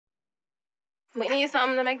We need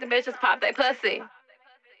something to make the bitches pop their pussy.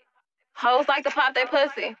 Hoes like to pop their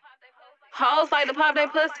pussy. Hoes like to pop their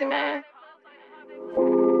pussy, man.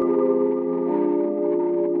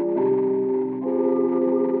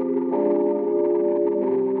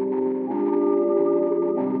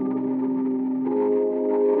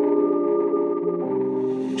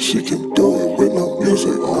 She can do it with no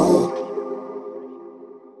music on.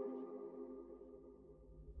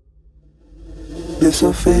 It's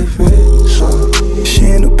her favorite song. She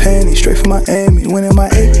in the panties, straight from Miami. Went in my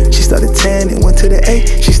A, she started tanning. Went to the A,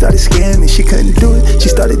 she started scamming. She couldn't do it, she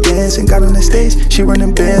started dancing. Got on the stage, she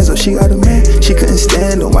running bands. Oh, she got a man, she couldn't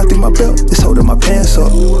stand him. I think my belt is holding my pants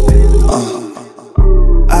up.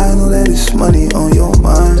 I know that it's money on your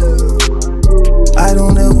mind. I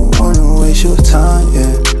don't ever wanna waste your time,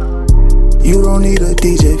 yeah. You don't need a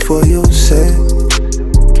DJ for your set.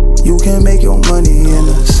 You can make your money in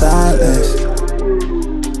the silence.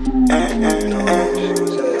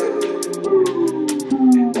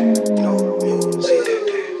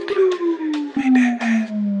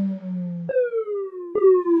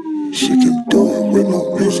 She can do it with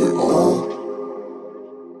no music on.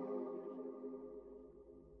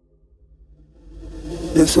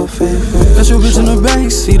 It's her favorite. Got your bitch in the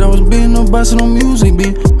backseat, I was beating up, boxing on music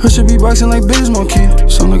beat. Her shit be boxing like Bismarck kid.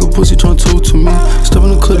 Sound like a pussy tryna talk to me. Step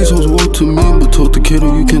in the club, these hoes walk to me. But talk to kid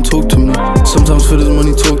or you can't talk to me. Sometimes for this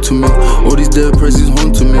money talk to me. All these dead presidents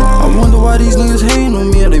haunt to me. I wonder why these niggas hating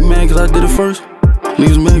on me. Are they mad cause I did it first?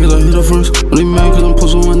 Niggas mad cause I hit her first. Are they mad cause I'm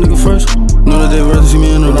posting one nigga first? Know that they rather see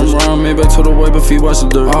me in the I'm round, made back to the white, but feet watch the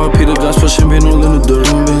dirt. RP the gospel champagne all in the dirt.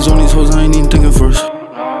 Doing bands on these hoes, I ain't even thinking first.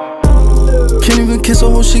 Can't even kiss a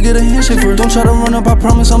hoe, she get a handshake first. Don't try to run up, I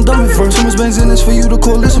promise I'm done with first. Too much bangs in this for you to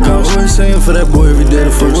call this a curse. I'm always saying for that boy every day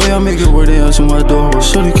the first. The way I make it work, they asking why door.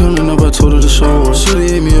 Shorty coming up, I told her to show her.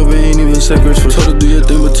 Shorty ate me up, and ain't even said grace first. Told her do your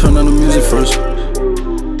thing, but turn on the music first.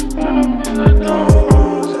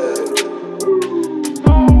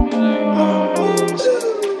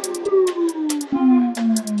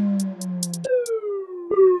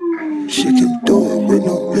 She can do it with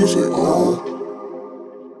no music on.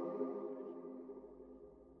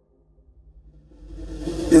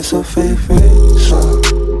 It's her favorite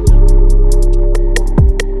song.